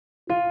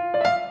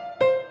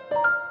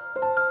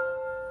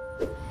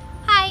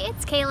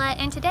Kayla,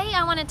 and today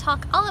I want to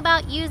talk all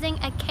about using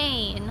a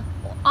cane,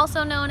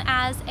 also known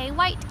as a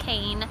white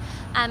cane.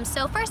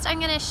 So first I'm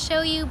going to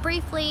show you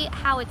briefly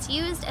how it's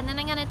used, and then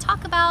I'm going to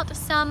talk about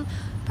some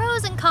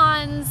pros and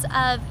cons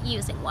of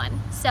using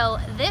one. So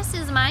this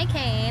is my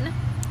cane.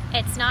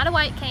 It's not a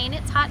white cane,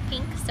 it's hot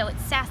pink, so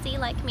it's sassy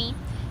like me.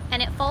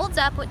 And it folds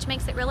up, which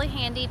makes it really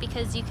handy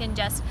because you can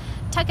just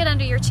tuck it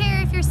under your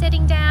chair if you're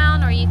sitting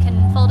down, or you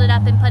can fold it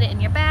up and put it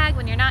in your bag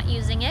when you're not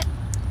using it.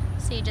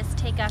 So you just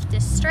take off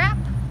this strap,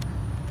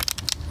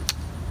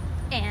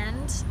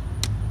 and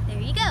there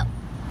you go.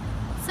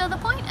 So the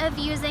point of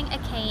using a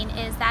cane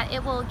is that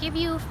it will give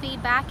you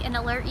feedback and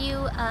alert you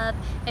of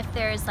if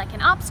there's like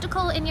an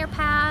obstacle in your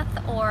path,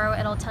 or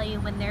it'll tell you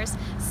when there's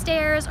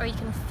stairs, or you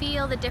can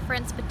feel the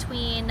difference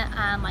between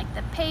like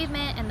the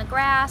pavement and the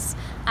grass,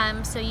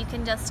 so you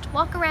can just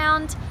walk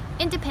around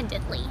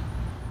independently.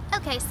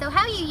 Okay, so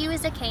how you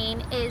use a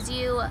cane is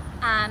you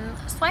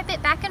swipe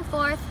it back and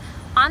forth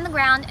on the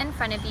ground in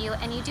front of you,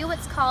 and you do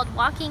what's called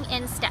walking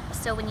in step.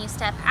 So when you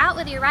step out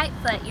with your right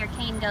foot, your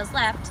cane goes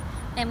left,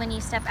 and when you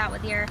step out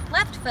with your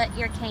left foot,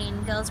 your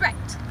cane goes right.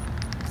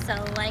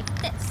 So like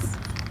this.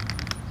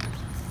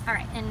 All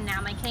right, and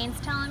now my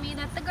cane's telling me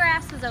that the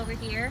grass is over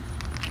here,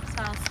 so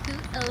I'll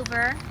scoot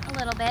over a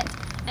little bit.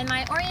 And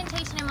my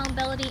orientation and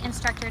mobility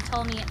instructor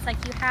told me it's like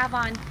you have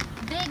on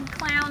big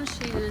clown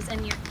shoes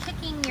and you're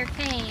kicking your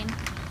cane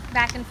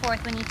back and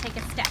forth when you take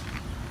a step.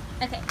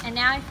 Okay, and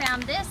now I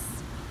found this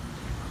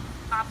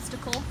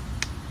obstacle,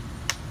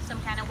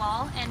 some kind of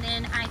wall, and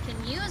then I can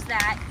use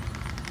that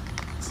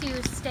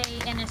to stay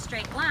in a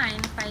straight line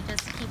if I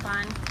just keep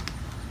on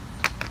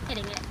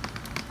hitting it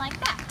like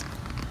that.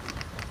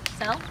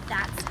 So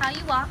that's how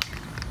you walk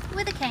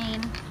with a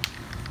cane.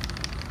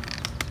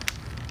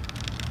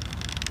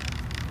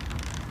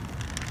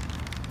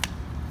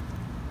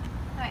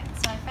 Alright,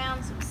 so I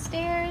found some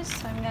stairs,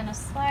 so I'm going to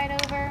slide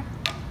over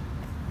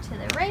to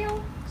the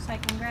rail so I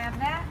can grab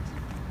that,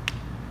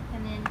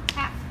 and then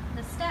tap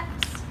the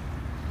steps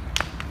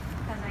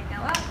as I go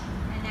up,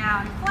 and now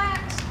I'm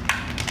flat,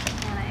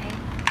 and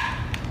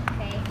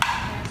okay,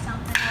 there's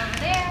something over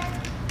there,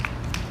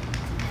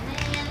 and then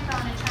I'm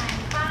going to try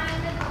and find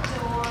the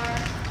door,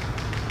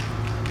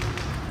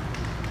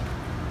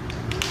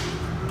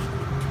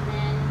 and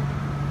then,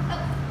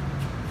 oh,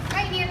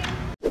 right here.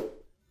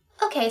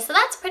 Okay, so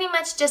that's pretty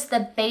much just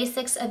the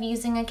basics of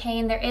using a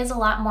cane. There is a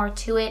lot more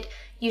to it.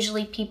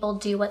 Usually people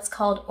do what's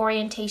called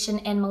orientation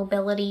and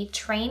mobility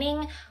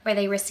training, where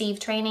they receive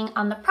training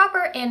on the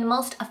proper and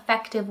most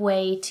effective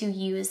way to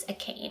use a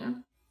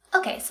cane.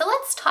 Okay, so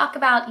let's talk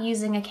about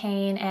using a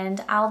cane,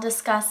 and I'll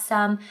discuss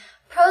some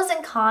pros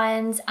and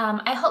cons.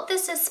 I hope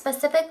this is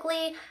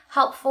specifically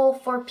helpful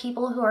for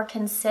people who are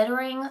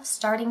considering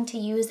starting to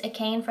use a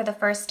cane for the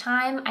first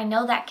time. I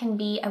know that can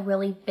be a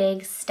really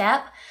big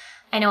step.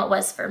 I know it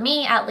was for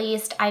me, at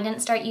least. I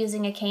didn't start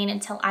using a cane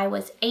until I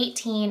was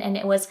 18, and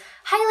it was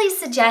highly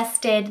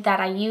suggested that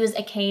I use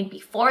a cane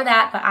before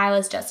that, but I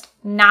was just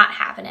not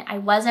having it. I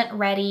wasn't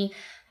ready.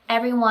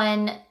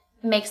 Everyone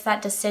makes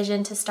that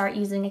decision to start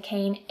using a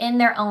cane in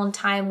their own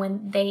time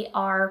when they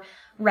are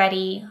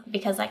ready,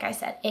 because like I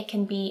said, it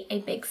can be a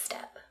big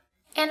step.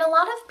 And a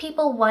lot of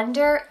people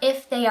wonder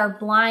if they are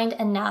blind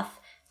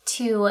enough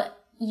to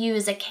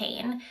use a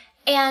cane.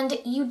 And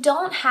you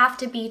don't have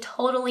to be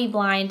totally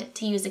blind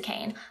to use a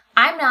cane.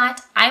 I'm not.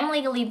 I'm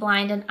legally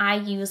blind and I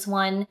use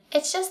one.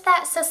 It's just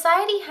that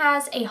society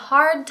has a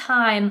hard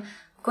time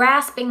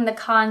grasping the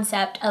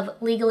concept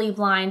of legally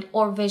blind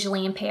or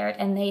visually impaired,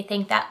 and they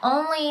think that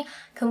only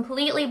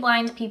completely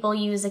blind people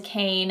use a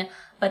cane,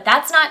 but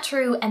that's not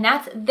true, and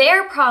that's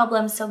their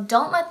problem, so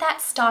don't let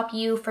that stop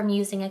you from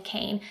using a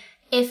cane.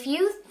 If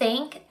you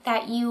think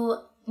that you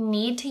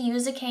need to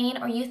use a cane,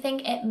 or you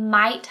think it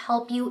might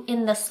help you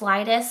in the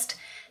slightest,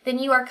 then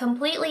you are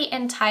completely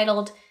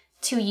entitled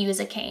to use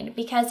a cane.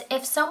 Because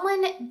if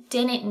someone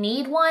didn't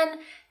need one,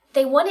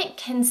 they wouldn't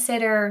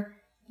consider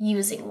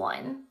using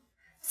one.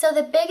 So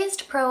the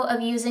biggest pro of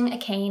using a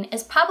cane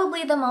is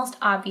probably the most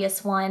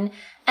obvious one,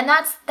 and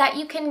that's that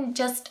you can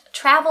just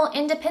travel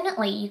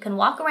independently. You can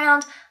walk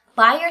around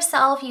by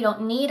yourself, you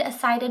don't need a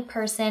sighted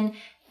person,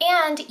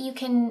 and you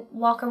can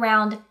walk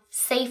around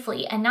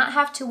safely and not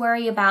have to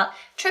worry about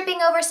tripping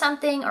over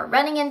something or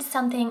running into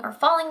something or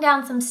falling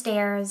down some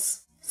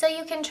stairs. So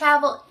you can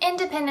travel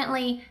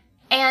independently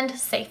and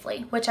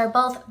safely, which are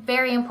both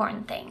very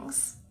important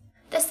things.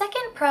 The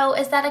second pro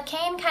is that a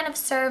cane kind of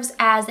serves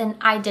as an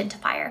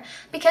identifier,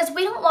 because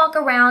we don't walk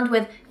around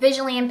with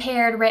visually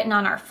impaired written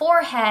on our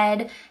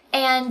forehead,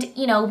 and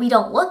we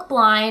don't look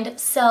blind,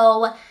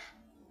 so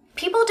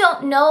people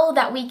don't know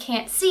that we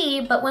can't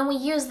see, but when we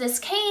use this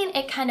cane,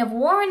 it kind of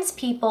warns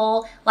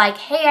people like,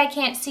 hey, I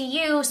can't see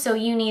you, so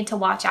you need to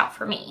watch out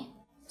for me.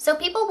 So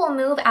people will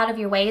move out of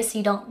your way so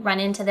you don't run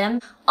into them,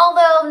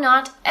 although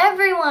not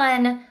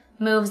everyone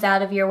moves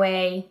out of your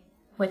way,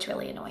 which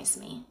really annoys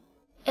me.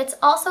 It's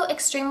also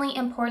extremely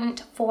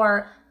important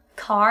for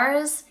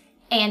cars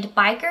and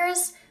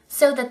bikers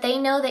so that they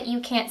know that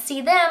you can't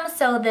see them,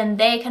 so then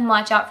they can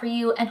watch out for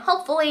you and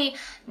hopefully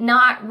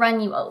not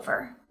run you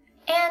over.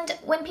 And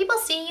when people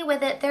see you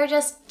with it, they're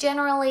just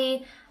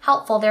generally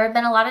helpful. There have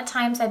been a lot of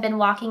times I've been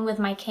walking with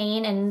my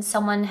cane and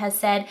someone has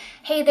said,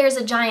 hey, there's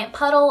a giant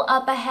puddle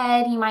up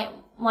ahead. You might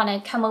want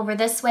to come over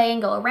this way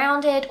and go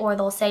around it. Or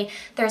they'll say,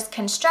 there's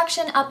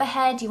construction up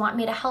ahead. Do you want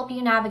me to help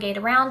you navigate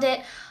around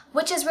it?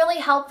 Which is really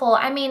helpful.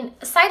 I mean,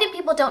 sighted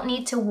people don't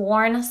need to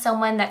warn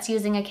someone that's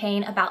using a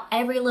cane about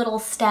every little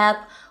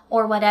step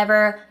or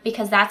whatever,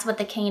 because that's what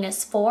the cane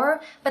is for.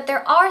 But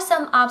there are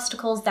some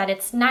obstacles that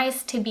it's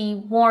nice to be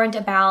warned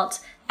about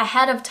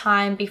ahead of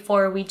time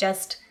before we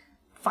just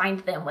find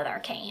them with our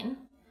cane.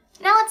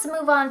 Now let's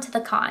move on to the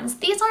cons.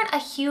 These aren't a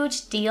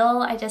huge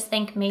deal. I just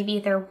think maybe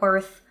they're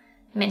worth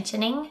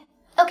mentioning.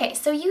 Okay,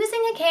 so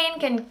using a cane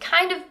can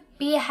kind of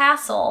be a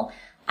hassle.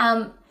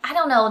 I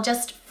don't know,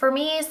 just for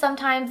me,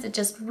 sometimes it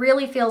just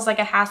really feels like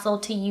a hassle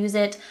to use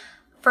it.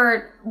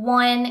 For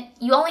one,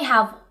 you only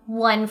have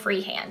one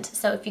free hand.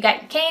 So if you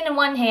got your cane in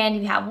one hand,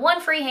 you have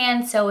one free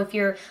hand. So if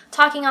you're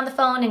talking on the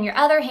phone in your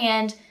other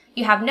hand,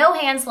 you have no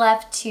hands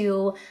left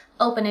to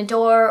open a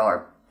door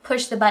or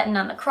push the button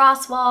on the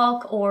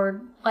crosswalk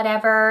or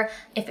whatever.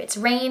 If it's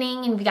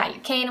raining and you got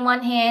your cane in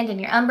one hand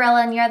and your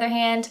umbrella in your other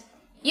hand,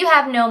 you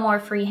have no more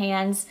free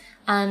hands.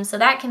 So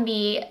that can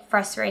be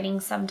frustrating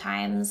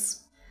sometimes.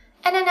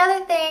 And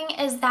another thing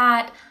is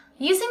that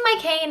using my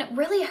cane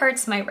really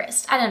hurts my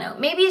wrist. I don't know,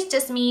 maybe it's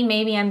just me,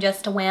 maybe I'm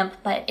just a wimp,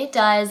 but it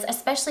does,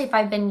 especially if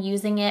I've been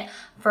using it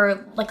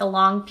for like a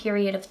long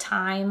period of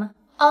time.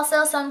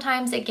 Also,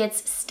 sometimes it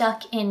gets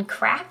stuck in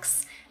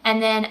cracks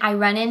and then I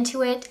run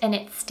into it and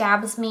it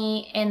stabs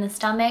me in the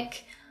stomach,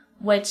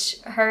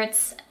 which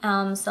hurts.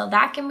 So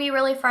that can be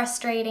really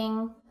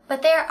frustrating.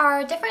 But there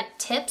are different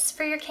tips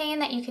for your cane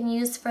that you can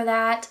use for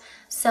that.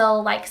 So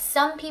like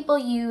some people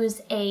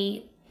use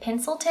a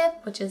pencil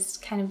tip, which is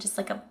kind of just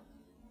like a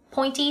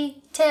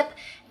pointy tip,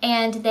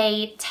 and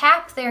they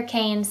tap their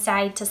cane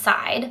side to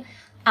side.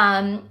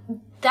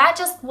 That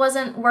just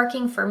wasn't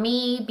working for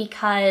me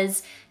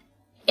because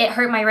it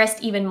hurt my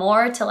wrist even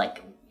more to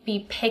like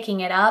be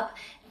picking it up,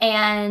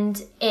 and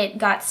it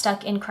got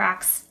stuck in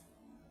cracks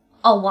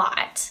a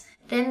lot.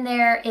 Then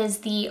there is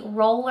the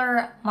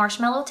roller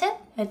marshmallow tip.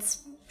 It's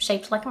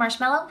shaped like a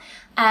marshmallow.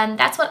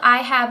 That's what I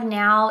have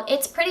now.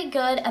 It's pretty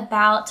good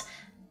about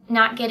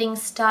not getting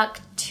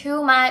stuck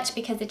too much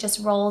because it just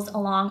rolls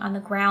along on the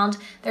ground.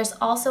 There's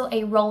also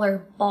a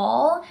roller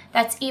ball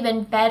that's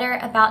even better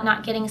about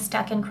not getting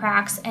stuck in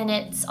cracks, and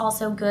it's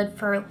also good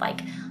for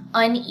like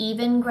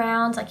uneven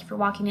grounds, like if you're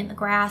walking in the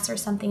grass or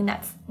something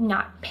that's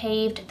not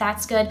paved,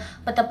 that's good.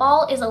 But the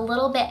ball is a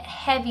little bit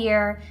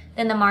heavier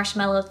than the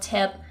marshmallow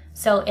tip,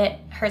 so it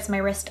hurts my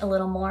wrist a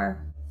little more.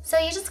 So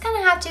you just kind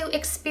of have to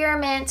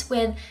experiment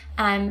with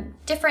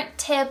different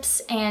tips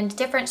and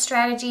different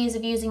strategies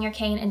of using your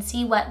cane and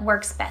see what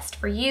works best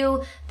for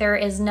you. There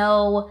is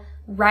no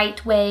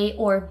right way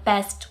or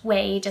best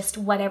way, just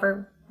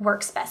whatever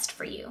works best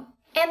for you.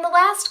 And the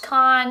last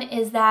con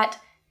is that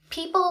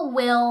people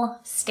will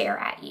stare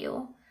at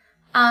you.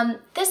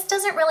 This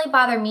doesn't really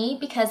bother me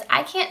because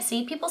I can't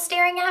see people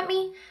staring at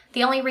me.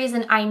 The only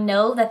reason I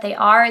know that they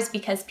are is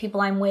because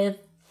people I'm with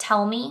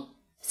tell me.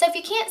 So if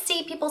you can't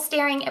see people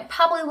staring, it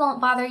probably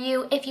won't bother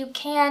you. If you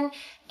can,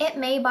 it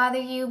may bother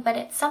you, but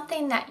it's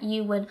something that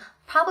you would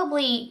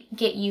probably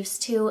get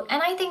used to.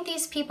 And I think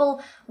these people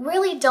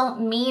really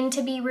don't mean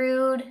to be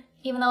rude,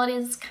 even though it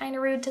is kind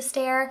of rude to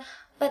stare,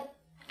 but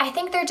I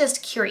think they're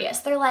just curious.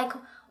 They're like,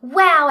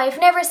 wow, I've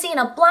never seen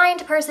a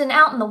blind person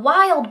out in the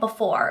wild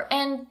before.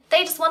 And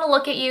they just want to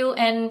look at you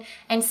and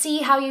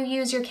see how you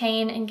use your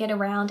cane and get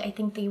around. I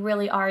think they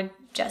really are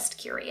just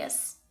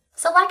curious.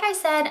 So like I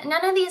said,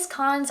 none of these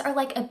cons are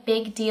like a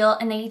big deal,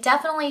 and they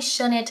definitely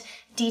shouldn't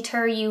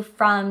deter you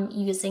from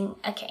using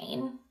a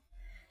cane.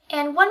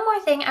 And one more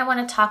thing I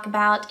want to talk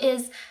about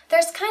is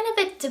there's kind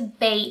of a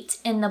debate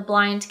in the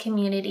blind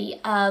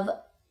community of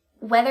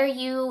whether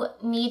you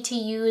need to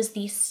use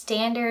the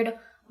standard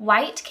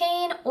white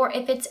cane or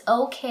if it's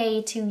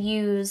okay to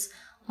use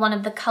one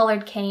of the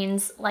colored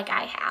canes like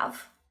I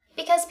have.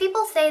 Because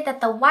people say that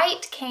the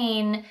white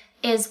cane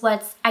is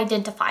what's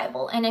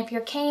identifiable, and if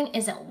your cane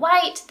isn't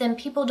white, then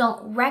people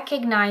don't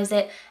recognize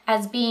it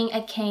as being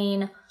a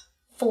cane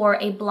for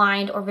a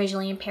blind or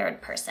visually impaired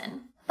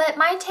person. But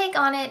my take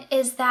on it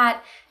is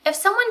that if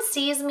someone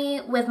sees me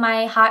with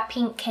my hot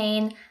pink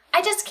cane,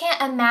 I just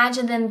can't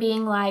imagine them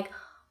being like,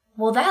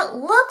 well, that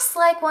looks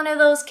like one of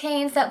those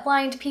canes that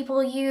blind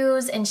people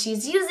use, and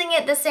she's using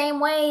it the same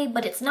way,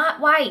 but it's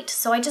not white,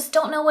 so I just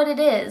don't know what it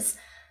is.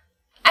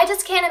 I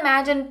just can't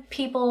imagine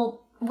people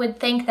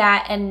would think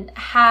that and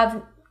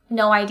have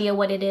no idea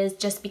what it is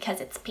just because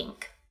it's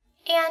pink.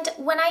 And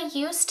when I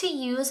used to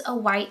use a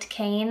white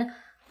cane,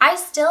 I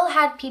still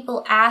had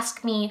people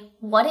ask me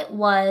what it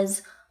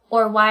was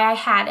or why I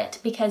had it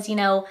because, you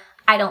know,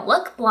 I don't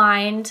look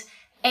blind.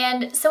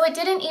 And so it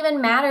didn't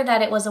even matter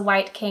that it was a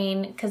white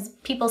cane because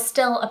people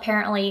still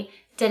apparently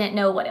didn't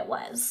know what it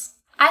was.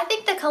 I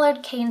think the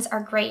colored canes are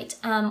great.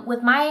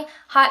 With my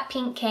hot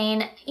pink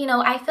cane, you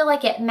know, I feel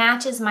like it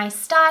matches my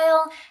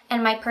style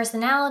and my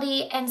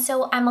personality, and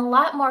so I'm a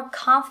lot more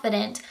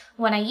confident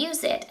when I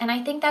use it, and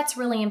I think that's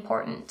really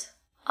important.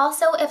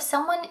 Also, if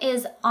someone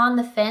is on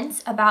the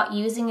fence about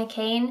using a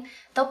cane,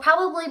 they'll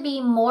probably be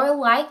more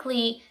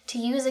likely to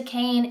use a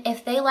cane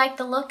if they like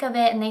the look of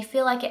it and they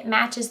feel like it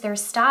matches their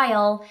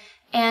style,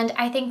 and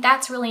I think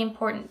that's really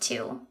important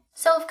too.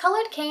 So if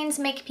colored canes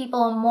make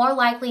people more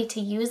likely to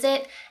use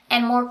it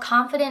and more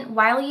confident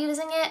while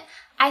using it,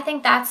 I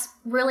think that's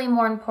really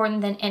more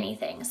important than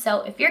anything.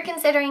 So if you're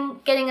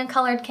considering getting a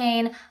colored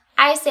cane,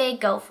 I say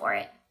go for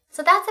it.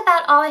 So that's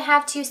about all I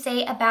have to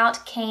say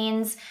about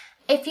canes.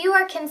 If you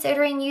are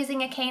considering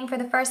using a cane for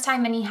the first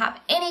time and you have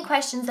any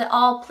questions at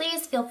all,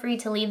 please feel free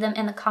to leave them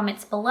in the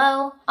comments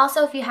below.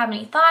 Also, if you have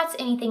any thoughts,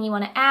 anything you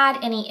want to add,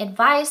 any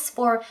advice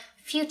for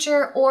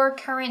future or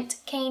current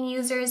cane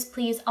users,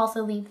 please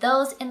also leave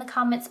those in the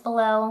comments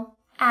below.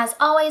 As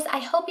always, I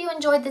hope you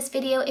enjoyed this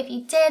video. If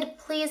you did,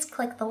 please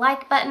click the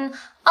like button.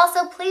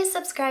 Also, please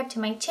subscribe to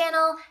my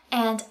channel,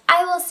 and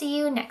I will see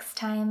you next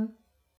time.